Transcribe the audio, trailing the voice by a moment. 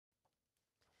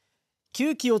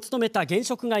9期を務めた現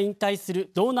職が引退す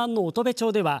る道南の乙部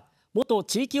町では、元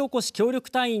地域おこし協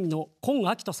力隊員の今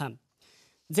明人さん、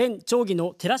前町議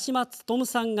の寺島勉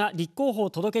さんが立候補を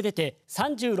届け出て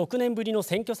36年ぶりの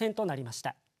選挙戦となりまし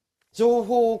た。情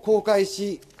報を公開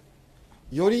し、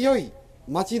より良い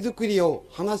まちづくりを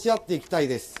話し合っていきたい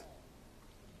です。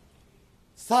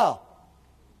さあ、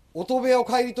乙部を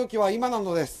変えるときは今な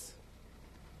のです。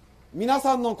皆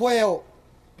さんの声を、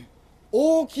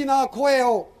大きな声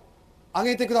を上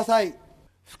げてください。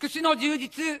福祉の充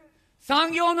実、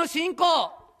産業の振興、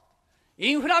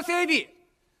インフラ整備、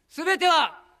すべて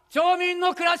は町民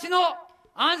の暮らしの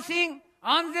安心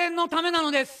安全のためな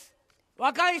のです。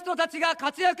若い人たちが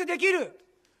活躍できる、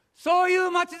そうい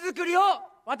うまちづくりを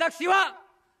私は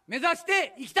目指し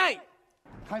ていきたい。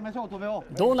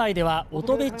道内では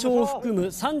乙部町を含む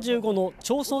35の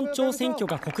町村長選挙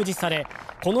が告示され、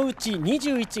このうち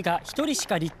21が1人し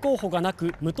か立候補がな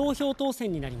く無投票当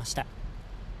選になりました。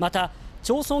また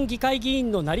町村議会議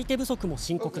員のなり手不足も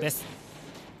深刻です。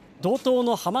同党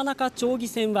の浜中町議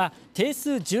選は定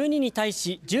数12に対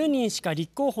し10人しか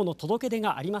立候補の届け出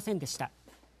がありませんでした。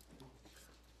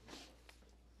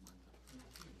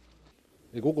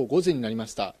午後5時になりま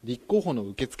した。立候補の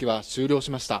受付は終了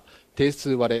しました。定数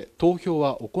割れ、投票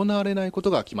は行われないこ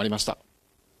とが決まりました。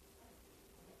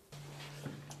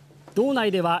道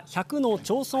内では100の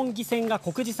町村議選が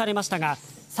告示されましたが、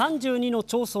32の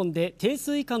町村で定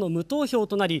数以下の無投票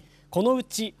となり、このう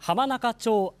ち浜中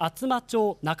町、厚真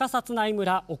町、中札内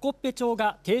村、興部町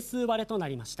が定数割れとな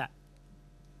りました。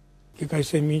議会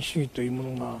制民主主義というも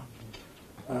の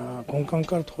が根幹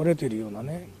から問われているような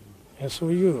ね、そ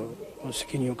ういう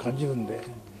責任を感じるんで、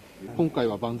今回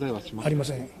は万歳はしますか？ありま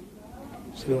せん。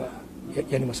それは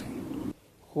やりません。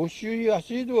報酬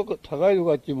安いとか高いと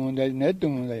かっていう問題ないと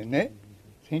思うんだよね。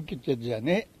選挙ってじゃ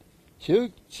ね、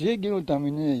地域のため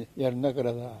にやるんだか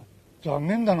らさ、残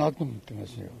念だなと思ってま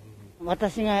すよ。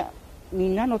私がみ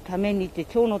んなのためにって、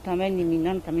町のためにみん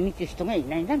なのためにっていう人がい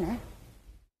ないんだな。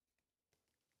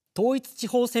統一地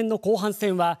方選の後半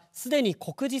戦はすでに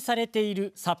告示されてい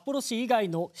る札幌市以外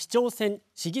の市長選、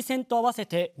市議選と合わせ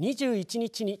て21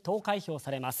日に投開票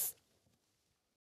されます。